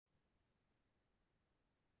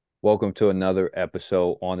Welcome to another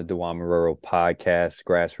episode on the Dewan Marrero podcast.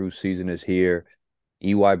 Grassroots season is here.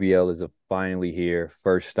 EYBL is finally here.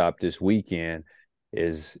 First stop this weekend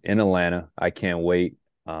is in Atlanta. I can't wait.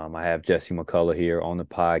 I have Jesse McCulloch here on the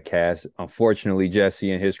podcast. Unfortunately,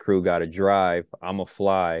 Jesse and his crew got to drive. I'm a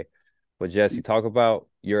fly. But Jesse, talk about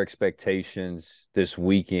your expectations this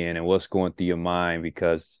weekend and what's going through your mind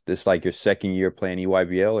because this is like your second year playing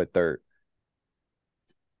EYBL or third.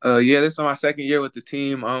 Yeah, this is my second year with the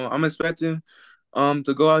team. I'm expecting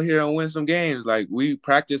to go out here and win some games. Like we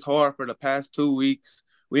practiced hard for the past 2 weeks.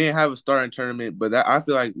 We didn't have a starting tournament, but I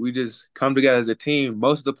feel like we just come together as a team.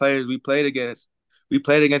 Most of the players we played against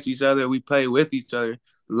each other. We played with each other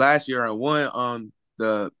last year and won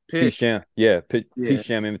the Peace pit. Jam. Yeah, Yeah, Peace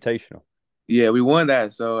Jam Invitational. yeah, we won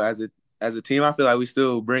that. So as a team, I feel like we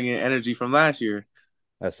still bring in energy from last year.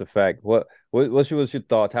 That's a fact. What's your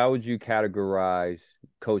thoughts? How would you categorize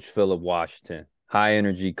Coach Philip Washington? High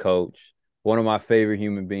energy coach, one of my favorite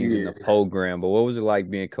human beings in the Yeah. program. But what was it like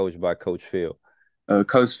being coached by Coach Phil?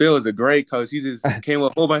 Coach Phil is a great coach. He just came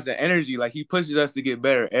with a whole bunch of energy. Like he pushes us to get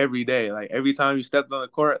better every day. Like every time he stepped on the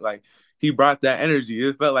court, like he brought that energy.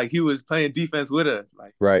 It felt like he was playing defense with us.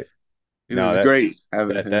 Like Right. it No, was that great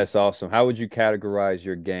having that him. that's awesome. How would you categorize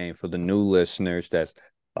your game for the new listeners? That's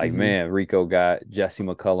like, Hmm. man, Rico got Jesse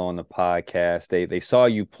McCullough on the podcast. They saw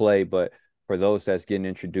you play, but for those that's getting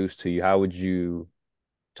introduced to you, how would you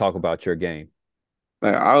talk about your game?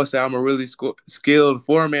 Like I would say, I'm a really skilled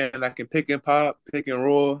foreman that can pick and pop, pick and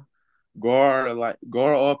roll, guard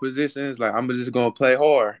all positions. Like I'm just gonna play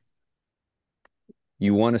hard.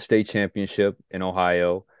 You won a state championship in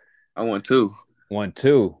Ohio. I want to.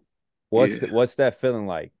 1-2. Yeah. What's that feeling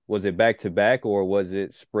like? Was it back to back or was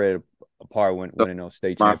it spread apart when So winning those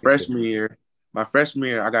state my championships? freshman year, my freshman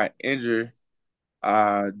year, I got injured,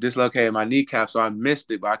 dislocated my kneecap, so I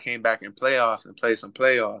missed it. But I came back in playoffs and played some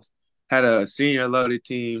playoffs. Had a senior loaded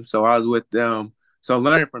team, so I was with them. So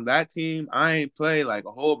learning from that team, I ain't played like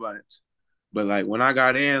a whole bunch, but like when I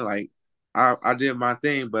got in, like I did my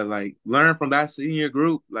thing. But like learning from that senior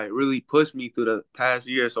group, like really pushed me through the past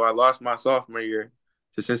year. So I lost my sophomore year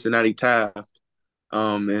to Cincinnati Taft,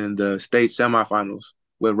 in the state semifinals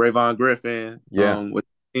with Rayvon Griffin, Yeah. with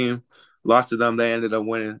the team. Lost to them, they ended up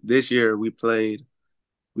winning. This year we played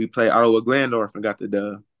Ottawa Glandorf and got the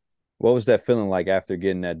dub. What was that feeling like after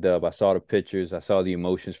getting that dub? I saw the pictures, I saw the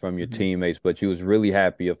emotions from your Mhm. teammates, but you was really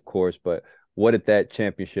happy, of course. But what did that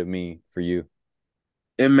championship mean for you?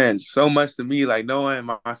 It meant so much to me. Like knowing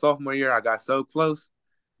my sophomore year, I got so close,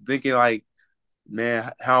 thinking like,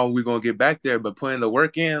 man, how are we gonna get back there? But putting the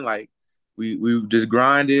work in, like we just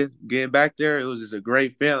grinded, getting back there. It was just a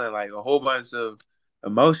great feeling. Like a whole bunch of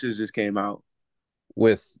emotions just came out.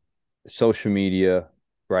 With social media,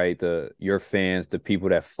 right? The your fans, the people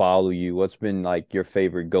that follow you, what's been like your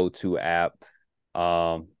favorite go-to app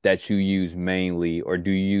that you use mainly, or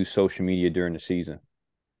do you use social media during the season?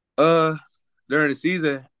 Uh, During the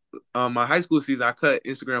season, my high school season, I cut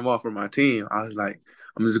Instagram off for my team. I was like,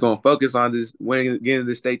 I'm just gonna focus on this winning, getting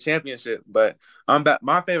the state championship. But I'm back.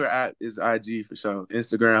 My favorite app is IG for sure.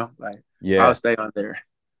 Instagram, like I'll Yeah. stay on there.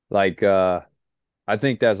 Like I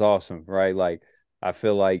think that's awesome, right? Like I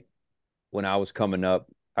feel like when I was coming up,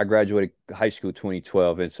 I graduated high school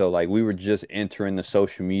 2012, and so like we were just entering the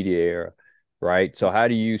social media era, right? So how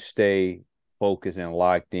do you stay focused and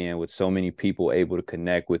locked in with so many people able to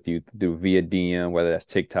connect with you through via DM, whether that's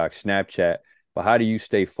TikTok, Snapchat, but how do you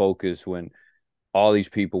stay focused when all these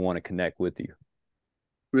people want to connect with you?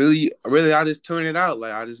 Really, really, I just tune it out.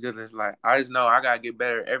 Like I just know I gotta get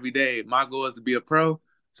better every day. My goal is to be a pro.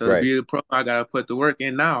 So to Right. be a pro, I gotta put the work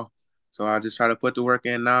in now. So I just try to put the work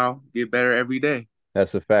in now, get better every day.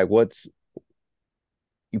 That's a fact. What's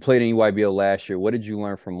You played in EYBL last year. What did you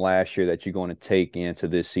learn from last year that you're going to take into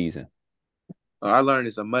this season? I learned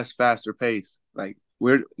it's a much faster pace. Like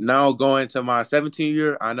we're now going to my 17th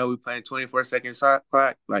year. I know we're playing 24-second shot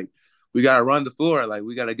clock. Like we gotta run the floor. Like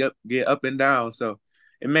we gotta get up and down. So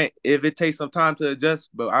it may if it takes some time to adjust,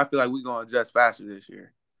 but I feel like we're gonna adjust faster this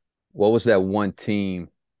year. What was that one team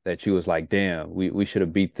that you was like, damn, we should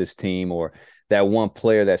have beat this team, or that one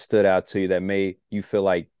player that stood out to you that made you feel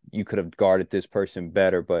like you could have guarded this person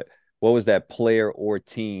better? But what was that player or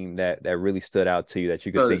team that really stood out to you that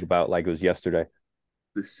you could So think about like it was yesterday?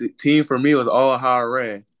 team for me was all high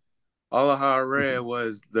red. All high red Mhm.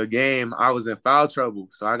 was the game I was in foul trouble.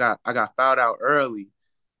 So I got fouled out early.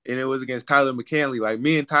 And it was against Tyler McKinley. Like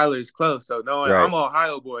me and Tyler is close. So knowing I'm Right. an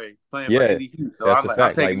Ohio boy playing for Yeah, Indy Heat. So that's I'm a like, I'm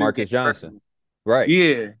fact. Like taking this Marcus game Johnson. personal. Right.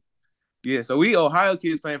 Yeah. Yeah, so we Ohio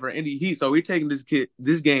kids playing for Indy Heat, so we taking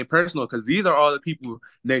this game personal because these are all the people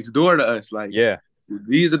next door to us. Like Yeah.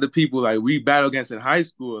 these are the people like we battle against in high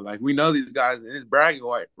school. Like we know these guys, and it's bragging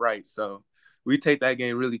rights. So we take that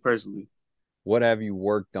game really personally. What have you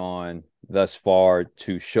worked on thus far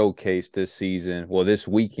to showcase this season, well, this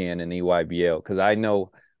weekend in EYBL? Because I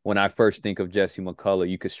know when I first think of Jesse McCulloch,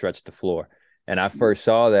 you could stretch the floor. And I Yeah, first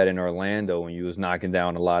saw that in Orlando when you was knocking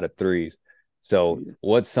down a lot of threes. So yeah.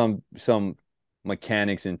 what's some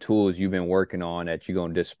mechanics and tools you've been working on that you're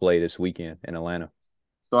gonna display this weekend in Atlanta?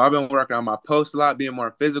 So I've been working on my post a lot, being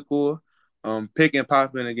more physical, pick and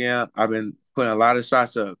popping again. I've been putting a lot of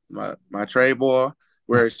shots up my tray ball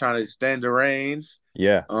where it's trying to extend the range.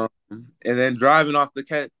 Yeah. And then driving off the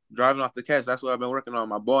catch. That's what I've been working on.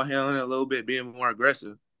 My ball handling a little bit, being more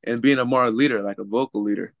aggressive and being a more leader, like a vocal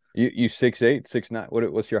leader. You 6'8", 6'9".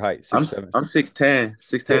 What's your height? I'm 6'7"? I'm 6'10",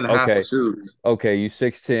 6'10 and a half for Okay. shoes. Okay, you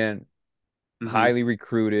 6'10", Mm-hmm. highly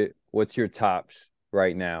recruited. What's your tops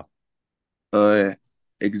right now? Uh,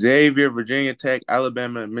 Xavier, Virginia Tech,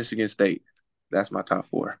 Alabama, and Michigan State. That's my top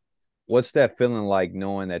four. What's that feeling like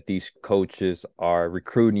knowing that these coaches are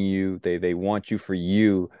recruiting you? They want you for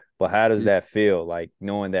you, but how does that feel? Like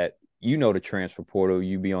knowing that the transfer portal,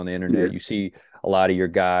 you be on the Yeah. internet, you see a lot of your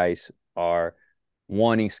guys are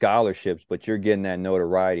wanting scholarships, but you're getting that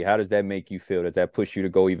notoriety. How does that make you feel? Does that push you to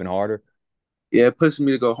go even harder? Yeah, it pushes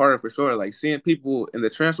me to go harder for sure. Like seeing people in the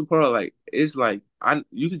transfer portal, like it's like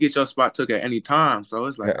you could get your spot took at any time. So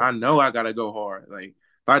it's like Right. I know I gotta go hard. Like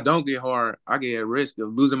if I don't get hard, I get at risk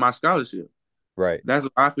of losing my scholarship. Right. That's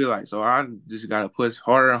what I feel like. So I just gotta push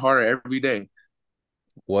harder and harder every day.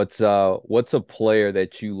 What's a player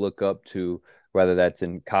that you look up to, whether that's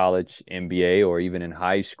in college, NBA, or even in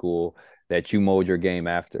high school, that you mold your game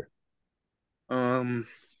after? Um,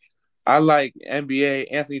 I like NBA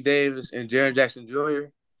Anthony Davis and Jaren Jackson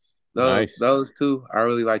Jr. Those Nice. those two, I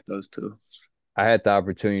really like those two. I had the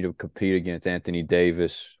opportunity to compete against Anthony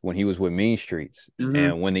Davis when he was with Mean Streets, Mm-hmm.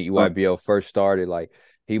 and when the EYBL first started, like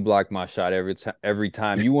he blocked my shot every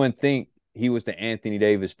time. You wouldn't think he was the Anthony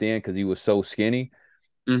Davis then because he was so skinny,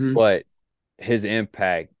 Mm-hmm. but his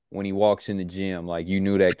impact when he walks in the gym, like you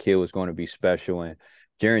knew that kid was going to be special. And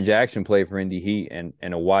Jaren Jackson played for Indy Heat, and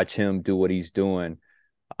to watch him do what he's doing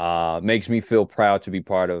makes me feel proud to be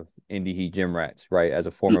part of Indy Heat Gym Rats, right? As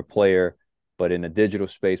a former player, but in a digital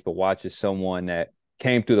space, but watching someone that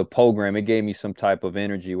came through the program, it gave me some type of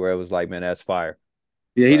energy where it was like, man, that's fire,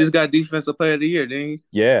 Yeah, he right? just got Defensive Player of the Year, didn't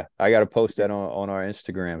Yeah, I got to post that on our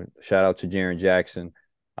Instagram. Shout out to Jaren Jackson.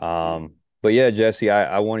 he? But yeah, Jesse,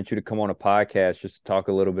 I wanted you to come on a podcast just to talk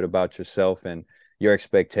a little bit about yourself and your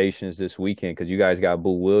expectations this weekend because you guys got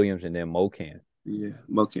Boo Williams and then Mocan. Yeah,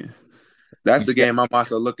 Moken. That's the game I'm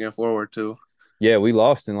also looking forward to. Yeah, we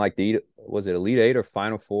lost in like was it Elite Eight or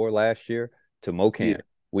Final Four last year to Yeah, Mocan.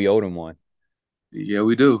 We owed him one. yeah,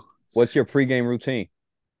 we do. What's your pregame routine?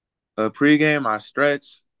 Pregame, I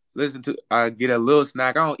stretch, I get a little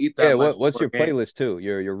snack. I don't eat Yeah, that much what's before your a game. playlist too?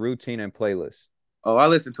 Your routine and playlist. Oh, I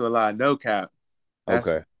listen to a lot of No Cap. That's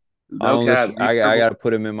Okay. I No don't Cap, listen. G I Herbo. got to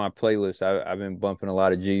put him in my playlist. I've been bumping a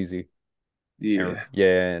lot of Jeezy and Yeah,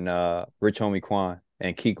 yeah, and Rich Homie Quan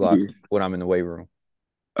and Key Glock yeah. when I'm in the weight room.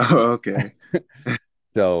 Oh, okay.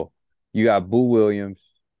 So you got Boo Williams,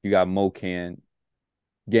 you got Mocan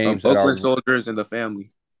games that are Oakland Soldiers and the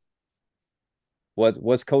family.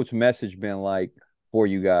 what's coach message been like for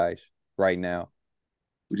you guys right now?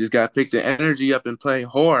 We just got to pick the energy up and play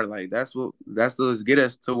hard. Like that's what's get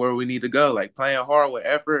us to where we need to go. Like playing hard with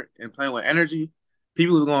effort and playing with energy.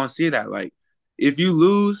 People are gonna see that. Like if you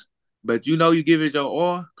lose, but you know you give it your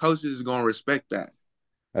all, coaches is gonna respect that.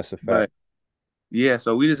 That's a But fact. yeah,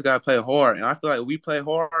 so we just gotta play hard. And I feel like we play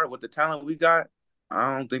hard with the talent we got.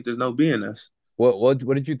 I don't think there's no being us.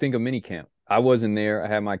 What did you think of minicamp? I wasn't there. I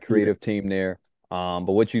had my Yeah. creative team there. But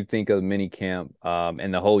what you think of minicamp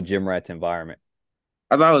and the whole gym rats environment?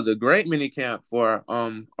 I thought it was a great mini camp for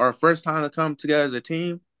our first time to come together as a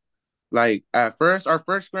team. Like at first, our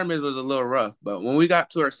first scrimmage was a little rough, but when we got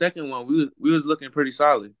to our second one, we was looking pretty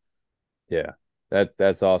solid. Yeah,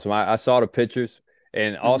 that's awesome. I saw the pictures,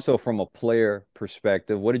 and Mhm. also from a player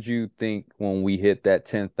perspective, what did you think when we hit that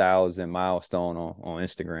 10,000 milestone on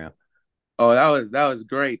Instagram? Oh, that was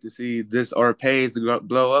great to see this our page to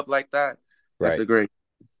blow up like that. That's Right. a great.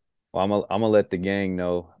 Well, I'm gonna let the gang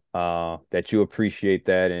know that you appreciate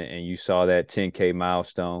that and you saw that 10K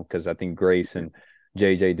milestone because I think Grace and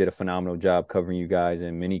JJ did a phenomenal job covering you guys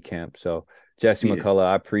in mini camp. So Jesse Yeah. McCullough,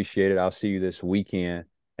 I appreciate it. I'll see you this weekend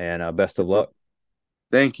and best of luck.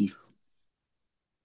 Thank you.